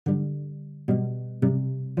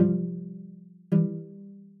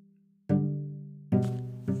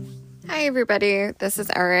Hi everybody, this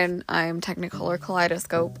is Erin. I'm Technicolor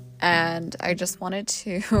Kaleidoscope, and I just wanted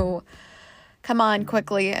to come on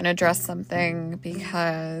quickly and address something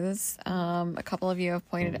because a couple of you have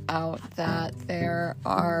pointed out that there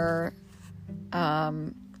are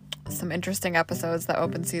some interesting episodes that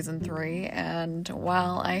open season 3, and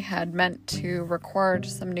while I had meant to record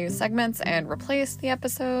some new segments and replace the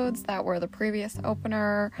episodes that were the previous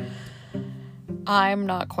opener, I'm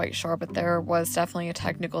not quite sure, but there was definitely a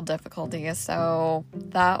technical difficulty, so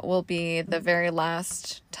that will be the very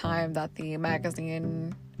last time that the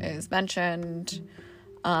magazine is mentioned.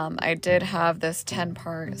 I did have this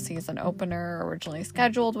 10-part season opener originally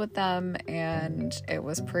scheduled with them, and it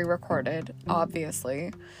was pre-recorded,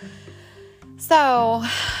 obviously. So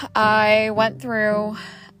I went through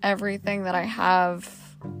everything that I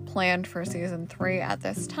have planned for season 3 at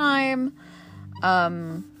this time.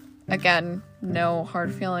 Again, no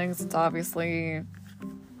hard feelings. It's obviously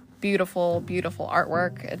beautiful, beautiful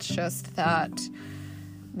artwork. It's just that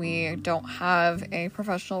we don't have a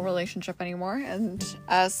professional relationship anymore, and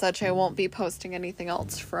as such, I won't be posting anything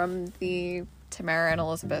else from the Tamara and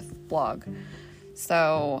Elizabeth blog.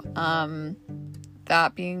 So,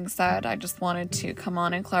 that being said, I just wanted to come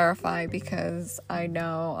on and clarify because I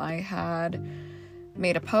know I had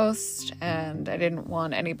made a post and I didn't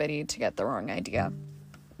want anybody to get the wrong idea.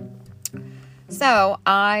 So,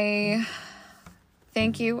 I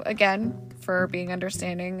thank you again for being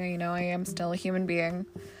understanding. You know, I am still a human being,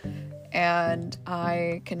 and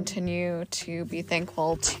I continue to be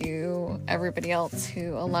thankful to everybody else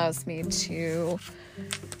who allows me to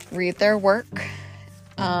read their work.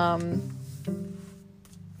 So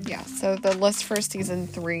the list for season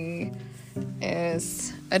 3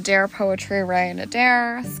 is Adair Poetry, Ryan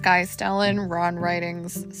Adair, Sky Stellan, Ron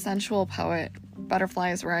Writings, Sensual Poet,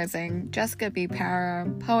 Butterflies Rising, Jessica B. Para,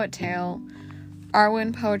 Poet Tale,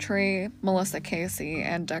 Arwen Poetry, Melissa Casey,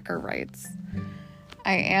 and Decker Writes.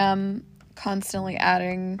 I am constantly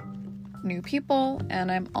adding new people,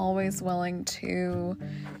 and I'm always willing to,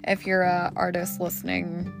 if you're an artist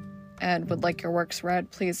listening and would like your works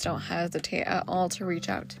read, please don't hesitate at all to reach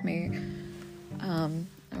out to me. I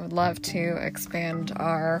would love to expand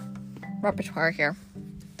our repertoire here.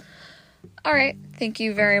 All right, thank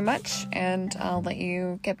you very much, and I'll let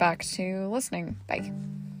you get back to listening. Bye.